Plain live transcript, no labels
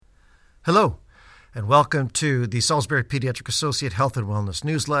Hello, and welcome to the Salisbury Pediatric Associate Health and Wellness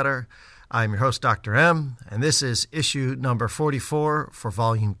Newsletter. I'm your host, Dr. M, and this is issue number 44 for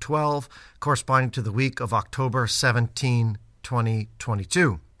volume 12, corresponding to the week of October 17,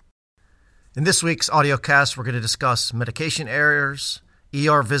 2022. In this week's audiocast, we're going to discuss medication errors,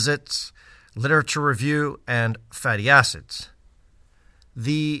 ER visits, literature review, and fatty acids.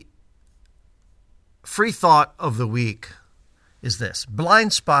 The free thought of the week is this: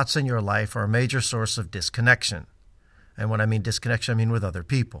 blind spots in your life are a major source of disconnection. And when I mean disconnection, I mean with other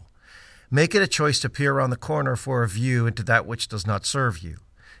people. Make it a choice to peer around the corner for a view into that which does not serve you.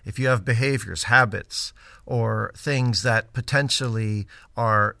 If you have behaviors, habits, or things that potentially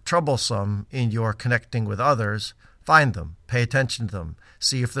are troublesome in your connecting with others, find them, pay attention to them,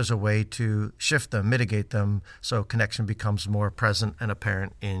 see if there's a way to shift them, mitigate them, so connection becomes more present and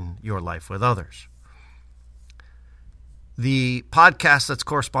apparent in your life with others. The podcast that's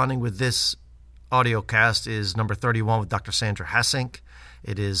corresponding with this audiocast is number 31 with Dr. Sandra Hassink.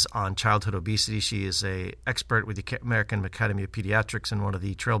 It is on childhood obesity. She is an expert with the American Academy of Pediatrics and one of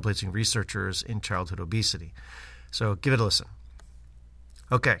the trailblazing researchers in childhood obesity. So give it a listen.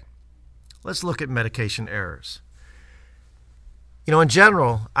 Okay, let's look at medication errors. In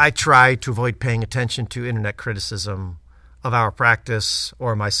general, I try to avoid paying attention to internet criticism of our practice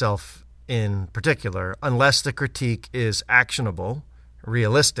or myself in particular, unless the critique is actionable,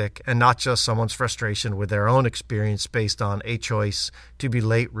 realistic, and not just someone's frustration with their own experience based on a choice to be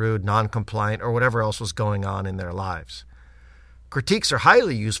late, rude, non-compliant, or whatever else was going on in their lives. Critiques are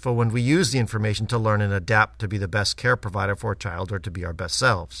highly useful when we use the information to learn and adapt to be the best care provider for a child or to be our best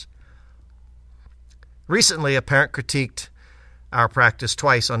selves. Recently, a parent critiqued our practice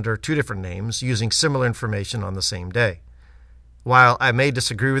twice under two different names, using similar information on the same day. While I may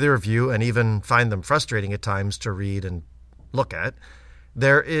disagree with the review and even find them frustrating at times to read and look at,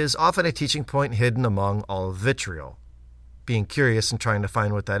 there is often a teaching point hidden among all the vitriol. Being curious and trying to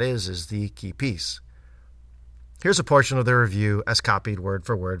find what that is the key piece. Here's a portion of the review as copied word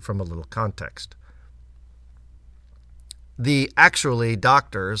for word from a little context. The actually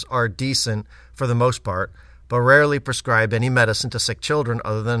doctors are decent for the most part, but rarely prescribe any medicine to sick children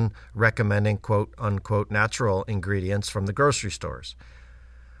other than recommending quote-unquote natural ingredients from the grocery stores.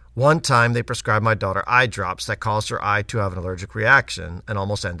 One time they prescribed my daughter eye drops that caused her eye to have an allergic reaction and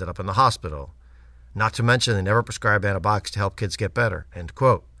almost ended up in the hospital. Not to mention they never prescribe antibiotics to help kids get better, end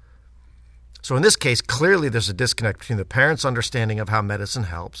quote. So in this case, clearly there's a disconnect between the parent's understanding of how medicine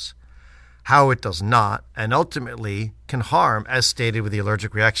helps, how it does not, and ultimately can harm, as stated with the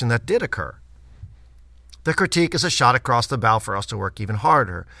allergic reaction that did occur. The critique is a shot across the bow for us to work even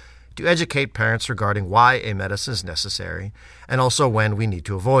harder to educate parents regarding why a medicine is necessary and also when we need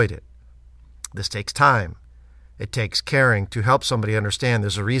to avoid it. This takes time. It takes caring to help somebody understand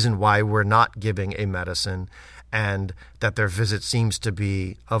there's a reason why we're not giving a medicine and that their visit seems to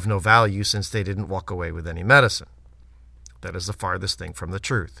be of no value since they didn't walk away with any medicine. That is the farthest thing from the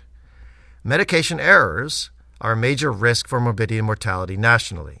truth. Medication errors are a major risk for morbidity and mortality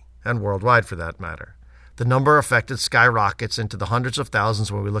nationally, and worldwide for that matter. The number affected skyrockets into the hundreds of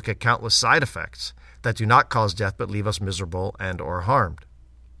thousands when we look at countless side effects that do not cause death but leave us miserable and or harmed.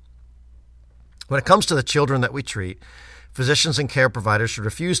 When it comes to the children that we treat, physicians and care providers should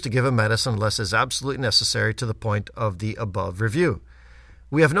refuse to give a medicine unless it is absolutely necessary to the point of the above review.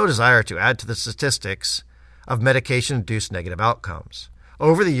 We have no desire to add to the statistics of medication-induced negative outcomes.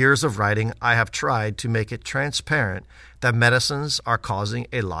 Over the years of writing, I have tried to make it transparent that medicines are causing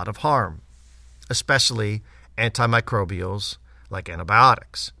a lot of harm, especially antimicrobials like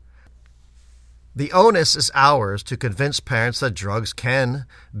antibiotics. The onus is ours to convince parents that drugs can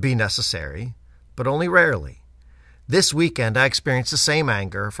be necessary, but only rarely. This weekend, I experienced the same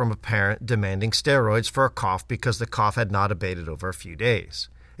anger from a parent demanding steroids for a cough because the cough had not abated over a few days.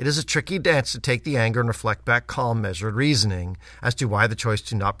 It is a tricky dance to take the anger and reflect back calm, measured reasoning as to why the choice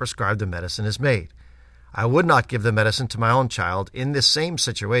to not prescribe the medicine is made. I would not give the medicine to my own child in this same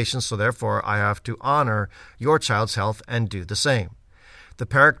situation, so therefore I have to honor your child's health and do the same. The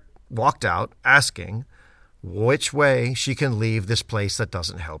parent walked out asking which way she can leave this place that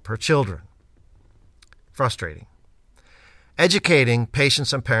doesn't help her children. Frustrating. Educating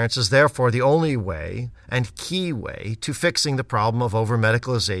patients and parents is therefore the only way and key way to fixing the problem of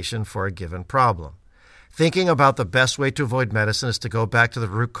over-medicalization for a given problem. Thinking about the best way to avoid medicine is to go back to the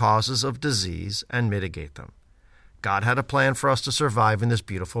root causes of disease and mitigate them. God had a plan for us to survive in this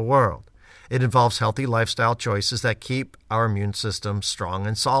beautiful world. It involves healthy lifestyle choices that keep our immune system strong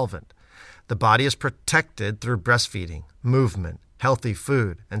and solvent. The body is protected through breastfeeding, movement, healthy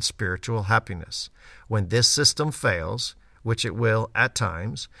food, and spiritual happiness. When this system fails, which it will at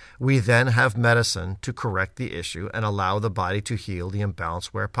times, we then have medicine to correct the issue and allow the body to heal the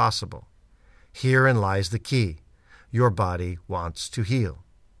imbalance where possible. Herein lies the key. Your body wants to heal.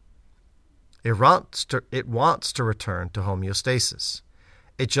 It wants to return to homeostasis.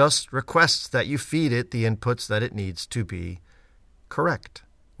 It just requests that you feed it the inputs that it needs to be correct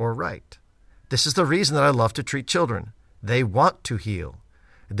or right. This is the reason that I love to treat children. They want to heal.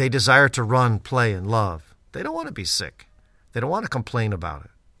 They desire to run, play, and love. They don't want to be sick. They don't want to complain about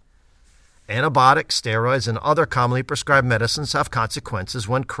it. Antibiotics, steroids, and other commonly prescribed medicines have consequences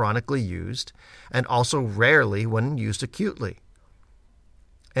when chronically used, and also rarely when used acutely.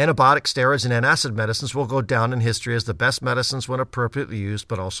 Antibiotics, steroids, and antacid medicines will go down in history as the best medicines when appropriately used,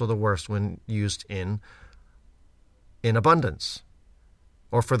 but also the worst when used in abundance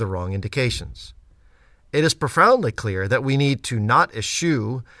or for the wrong indications. It is profoundly clear that we need to not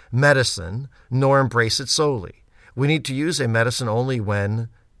eschew medicine nor embrace it solely. We need to use a medicine only when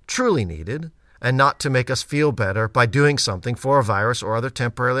truly needed and not to make us feel better by doing something for a virus or other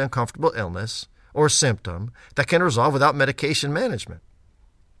temporarily uncomfortable illness or symptom that can resolve without medication management.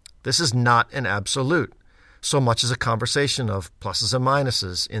 This is not an absolute, so much as a conversation of pluses and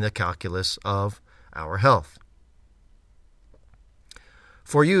minuses in the calculus of our health.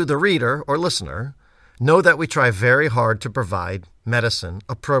 For you, the reader or listener, know that we try very hard to provide medicine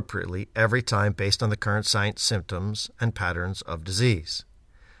appropriately every time based on the current science, symptoms, and patterns of disease.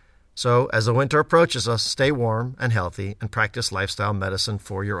 So, as the winter approaches us, stay warm and healthy and practice lifestyle medicine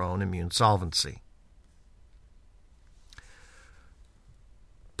for your own immune solvency.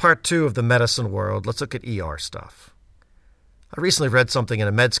 Part 2 of the medicine world, let's look at ER stuff. I recently read something in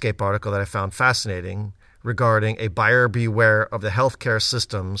a Medscape article that I found fascinating regarding a buyer beware of the healthcare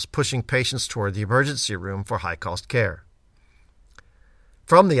systems pushing patients toward the emergency room for high-cost care.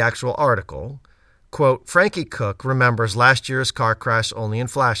 From the actual article, quote, Frankie Cook remembers last year's car crash only in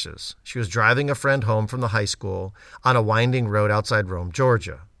flashes. She was driving a friend home from the high school on a winding road outside Rome,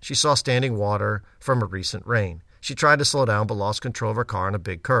 Georgia. She saw standing water from a recent rain. She tried to slow down but lost control of her car on a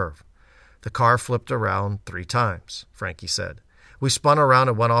big curve. The car flipped around 3 times, Frankie said. We spun around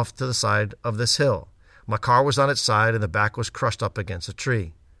and went off to the side of this hill. My car was on its side and the back was crushed up against a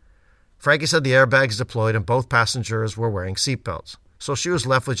tree. Frankie said the airbags deployed and both passengers were wearing seatbelts, so she was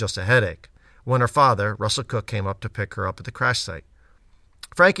left with just a headache when her father, Russell Cook, came up to pick her up at the crash site.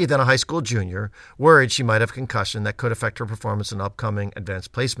 Frankie, then a high school junior, worried she might have a concussion that could affect her performance in an upcoming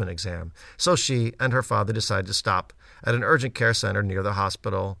advanced placement exam, so she and her father decided to stop at an urgent care center near their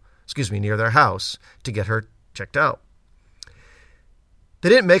house to get her checked out. They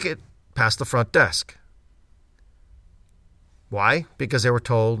didn't make it past the front desk. Why? Because they were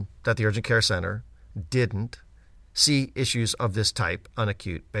told that the urgent care center didn't see issues of this type on an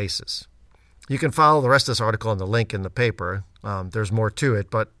acute basis. You can follow the rest of this article in the link in the paper. There's more to it,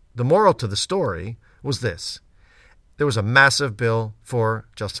 but the moral to the story was this. There was a massive bill for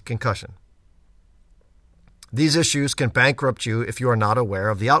just a concussion. These issues can bankrupt you if you are not aware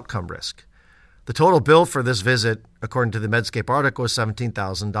of the outcome risk. The total bill for this visit, according to the Medscape article, was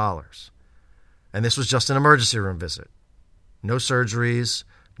 $17,000. And this was just an emergency room visit. No surgeries,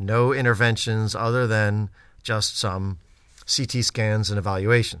 no interventions other than just some CT scans and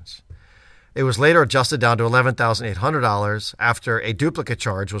evaluations. It was later adjusted down to $11,800 after a duplicate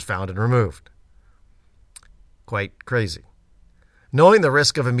charge was found and removed. Quite crazy. Knowing the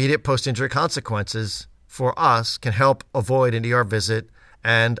risk of immediate post-injury consequences for us can help avoid an ER visit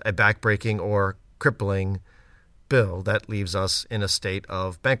and a back-breaking or crippling bill that leaves us in a state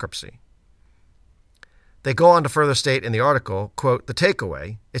of bankruptcy. They go on to further state in the article, quote, the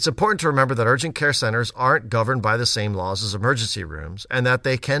takeaway, it's important to remember that urgent care centers aren't governed by the same laws as emergency rooms and that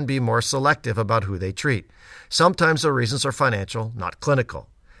they can be more selective about who they treat. Sometimes the reasons are financial, not clinical.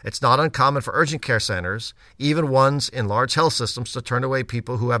 It's not uncommon for urgent care centers, even ones in large health systems, to turn away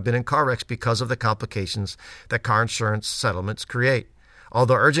people who have been in car wrecks because of the complications that car insurance settlements create,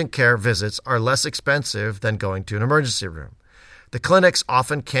 although urgent care visits are less expensive than going to an emergency room. The clinics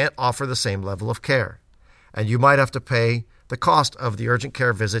often can't offer the same level of care, and you might have to pay the cost of the urgent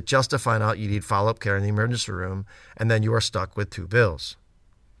care visit just to find out you need follow-up care in the emergency room, and then you are stuck with 2 bills.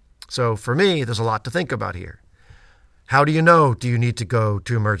 So for me, there's a lot to think about here. How do you know, do you need to go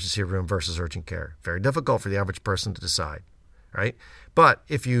to emergency room versus urgent care? Very difficult for the average person to decide, right? But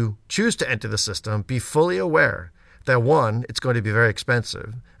if you choose to enter the system, be fully aware that 1, it's going to be very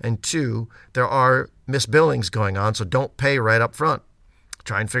expensive, and 2, there are misbillings going on, so don't pay right up front.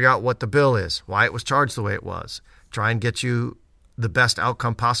 Try and figure out what the bill is, why it was charged the way it was. Try and get you the best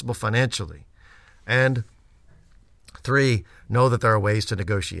outcome possible financially. And 3, know that there are ways to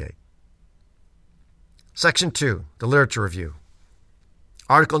negotiate. Section 2, the literature review.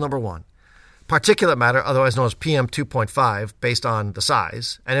 Article number 1. Particulate matter, otherwise known as PM2.5, based on the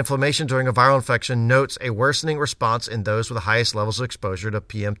size, and inflammation during a viral infection notes a worsening response in those with the highest levels of exposure to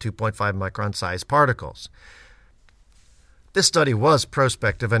PM2.5 micron size particles. This study was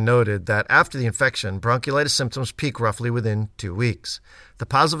prospective and noted that after the infection, bronchiolitis symptoms peak roughly within 2 weeks. The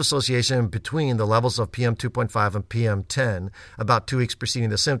positive association between the levels of PM2.5 and PM10 about 2 weeks preceding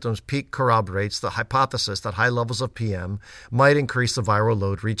the symptoms peak corroborates the hypothesis that high levels of PM might increase the viral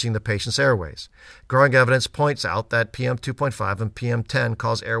load reaching the patient's airways. Growing evidence points out that PM2.5 and PM10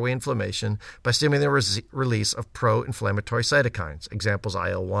 cause airway inflammation by stimulating the release of pro-inflammatory cytokines, examples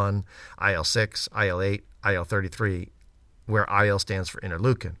IL-1, IL-6, IL-8, IL-33, where IL stands for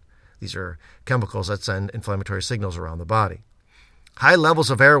interleukin. These are chemicals that send inflammatory signals around the body. High levels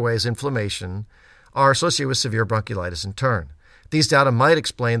of airways inflammation are associated with severe bronchiolitis in turn. These data might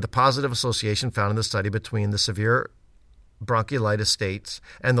explain the positive association found in the study between the severe bronchiolitis states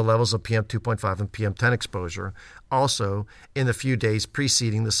and the levels of PM2.5 and PM10 exposure, also in the few days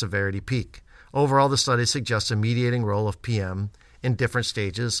preceding the severity peak. Overall, the study suggests a mediating role of PM in different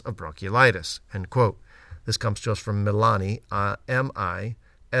stages of bronchiolitis, end quote. This comes to us from Milani, Milani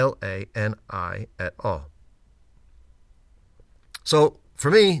et al. So, for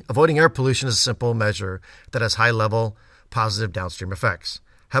me, avoiding air pollution is a simple measure that has high-level positive downstream effects.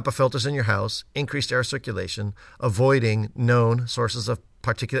 HEPA filters in your house, increased air circulation, avoiding known sources of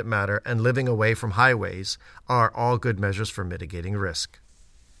particulate matter, and living away from highways are all good measures for mitigating risk.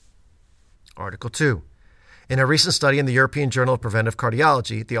 Article 2. In a recent study in the European Journal of Preventive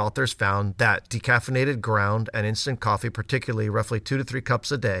Cardiology, the authors found that decaffeinated ground and instant coffee, particularly roughly 2 to 3 cups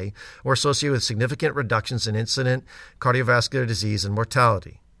a day, were associated with significant reductions in incident cardiovascular disease and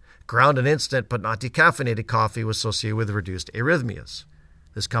mortality. Ground and instant but not decaffeinated coffee was associated with reduced arrhythmias.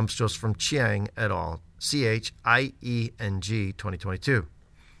 This comes to us from Chiang et al., Chieng, 2022.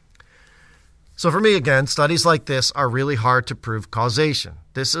 So for me, again, studies like this are really hard to prove causation.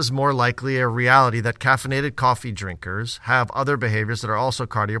 This is more likely a reality that caffeinated coffee drinkers have other behaviors that are also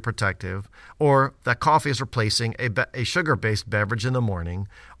cardioprotective, or that coffee is replacing a sugar-based beverage in the morning,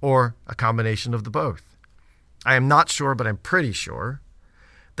 or a combination of the both. I am not sure, but I'm pretty sure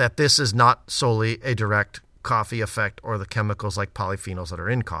that this is not solely a direct coffee effect or the chemicals like polyphenols that are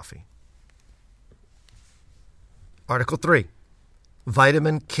in coffee. Article 3.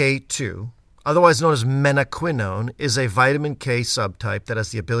 Vitamin K2, otherwise known as menaquinone, is a vitamin K subtype that has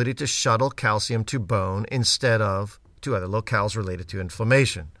the ability to shuttle calcium to bone instead of to other locales related to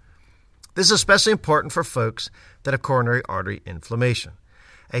inflammation. This is especially important for folks that have coronary artery inflammation.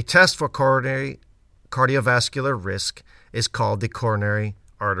 A test for coronary cardiovascular risk is called the coronary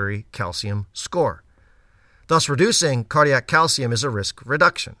artery calcium score. Thus, reducing cardiac calcium is a risk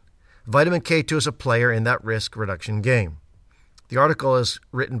reduction. Vitamin K2 is a player in that risk reduction game. The article is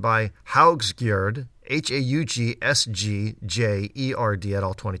written by Haugsgjerd, Haugsgjerd et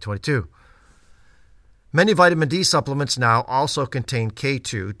al. 2022. Many vitamin D supplements now also contain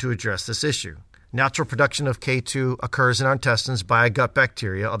K2 to address this issue. Natural production of K2 occurs in our intestines by a gut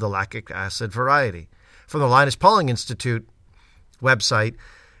bacteria of the lactic acid variety. From the Linus Pauling Institute website,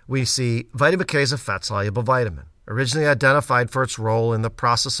 we see vitamin K is a fat-soluble vitamin. Originally identified for its role in the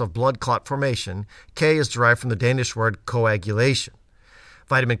process of blood clot formation, K is derived from the Danish word coagulation.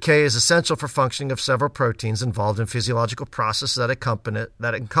 Vitamin K is essential for functioning of several proteins involved in physiological processes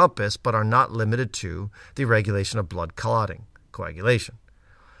that encompass but are not limited to the regulation of blood clotting, coagulation.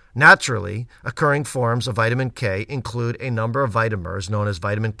 Naturally occurring forms of vitamin K include a number of vitamins known as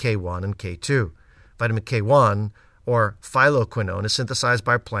vitamin K1 and K2. Vitamin K1, or phylloquinone, is synthesized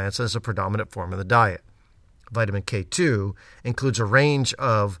by plants and is a predominant form in the diet. Vitamin K2 includes a range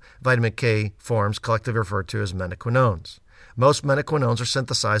of vitamin K forms collectively referred to as menaquinones. Most menaquinones are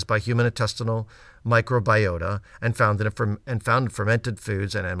synthesized by human intestinal microbiota and found in fermented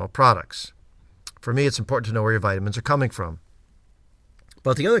foods and animal products. For me, it's important to know where your vitamins are coming from.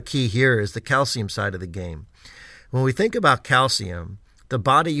 But the other key here is the calcium side of the game. When we think about calcium, the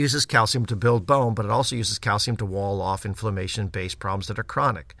body uses calcium to build bone, but it also uses calcium to wall off inflammation-based problems that are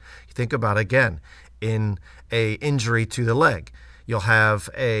chronic. You think about, again, in an injury to the leg, you'll have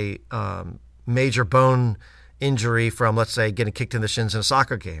a major bone injury from, let's say, getting kicked in the shins in a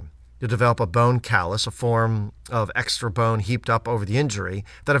soccer game. You'll develop a bone callus, a form of extra bone heaped up over the injury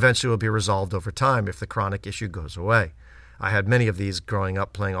that eventually will be resolved over time if the chronic issue goes away. I had many of these growing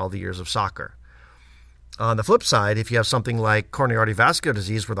up playing all the years of soccer. On the flip side, if you have something like coronary artery vascular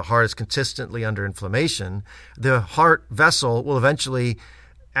disease where the heart is consistently under inflammation, the heart vessel will eventually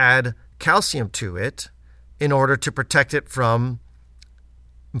add calcium to it in order to protect it from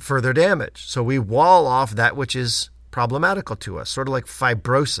further damage. So we wall off that which is problematical to us, sort of like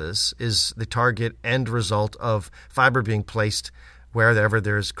fibrosis is the target end result of fiber being placed wherever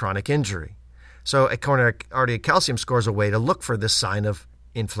there's chronic injury. So a coronary artery calcium score is a way to look for this sign of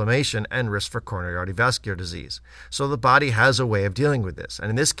inflammation and risk for coronary artery vascular disease. So the body has a way of dealing with this. And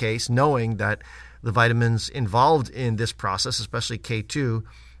in this case, knowing that the vitamins involved in this process, especially K2,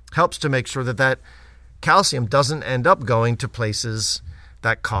 helps to make sure that that calcium doesn't end up going to places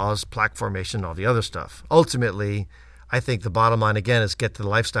that cause plaque formation and all the other stuff. Ultimately, I think the bottom line, again, is get to the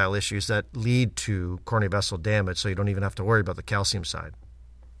lifestyle issues that lead to coronary vessel damage so you don't even have to worry about the calcium side.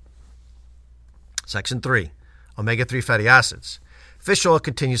 Section 3, omega-3 fatty acids. Fish oil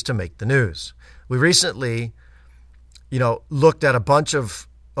continues to make the news. We recently, looked at a bunch of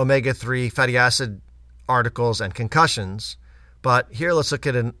omega-3 fatty acid articles and concussions, but here let's look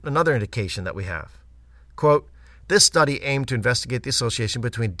at another indication that we have. Quote, this study aimed to investigate the association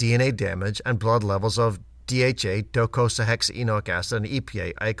between DNA damage and blood levels of DHA, docosahexaenoic acid, and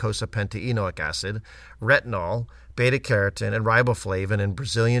EPA, eicosapentaenoic acid, retinol, beta-carotene, and riboflavin in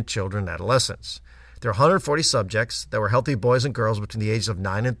Brazilian children and adolescents. There are 140 subjects that were healthy boys and girls between the ages of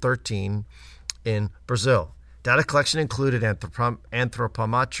 9 and 13 in Brazil. Data collection included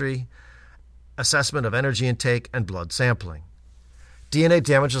anthropometry, assessment of energy intake, and blood sampling. DNA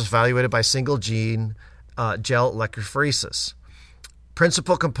damage was evaluated by single-gene gel electrophoresis.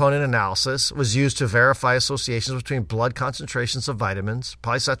 Principal component analysis was used to verify associations between blood concentrations of vitamins,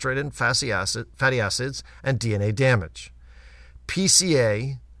 polysaturated fatty acids, and DNA damage.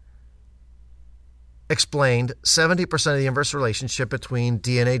 PCA explained 70% of the inverse relationship between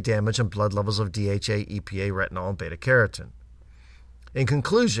DNA damage and blood levels of DHA, EPA, retinol, and beta-carotene. In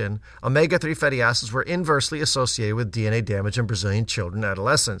conclusion, omega-3 fatty acids were inversely associated with DNA damage in Brazilian children and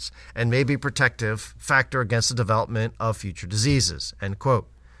adolescents and may be a protective factor against the development of future diseases, end quote.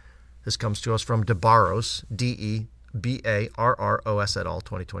 This comes to us from DeBarros, D-E-B-A-R-R-O-S et al.,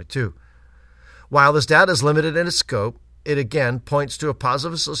 2022. While this data is limited in its scope, it again points to a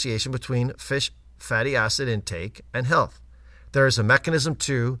positive association between fish fatty acid intake and health. There is a mechanism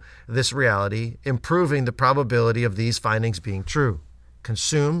to this reality, improving the probability of these findings being true.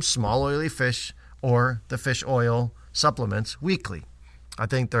 Consume small oily fish or the fish oil supplements weekly. I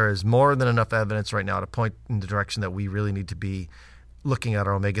think there is more than enough evidence right now to point in the direction that we really need to be looking at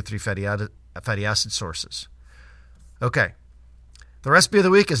our omega-3 fatty acid sources. Okay. The recipe of the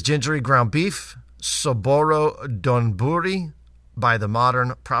week is gingery ground beef, soboro donburi by The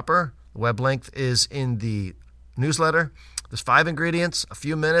Modern Proper. The web link is in the newsletter. There's 5 ingredients, a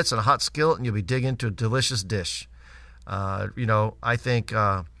few minutes, and a hot skillet, and you'll be digging into a delicious dish. I think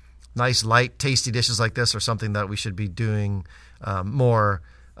nice, light, tasty dishes like this are something that we should be doing more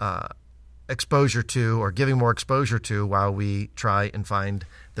exposure to or giving more exposure to while we try and find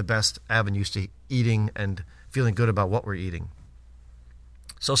the best avenues to eating and feeling good about what we're eating.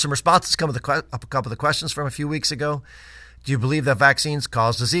 So some responses come with a couple of the questions from a few weeks ago. Do you believe that vaccines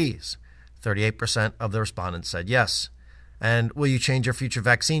cause disease? 38% of the respondents said yes. And will you change your future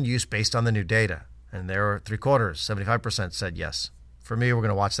vaccine use based on the new data? And there were 75% said yes. For me, we're going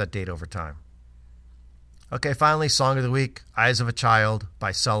to watch that data over time. Okay, finally, Song of the Week, Eyes of a Child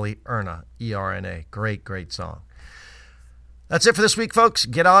by Sully Erna, E-R-N-A. Great, great song. That's it for this week, folks.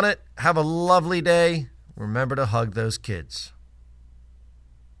 Get on it. Have a lovely day. Remember to hug those kids.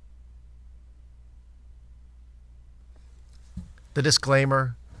 The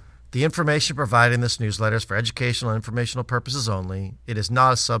disclaimer. The information provided in this newsletter is for educational and informational purposes only. It is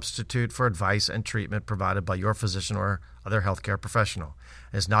not a substitute for advice and treatment provided by your physician or other healthcare professional.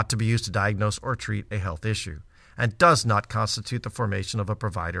 It is not to be used to diagnose or treat a health issue and does not constitute the formation of a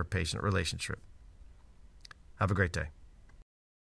provider-patient relationship. Have a great day.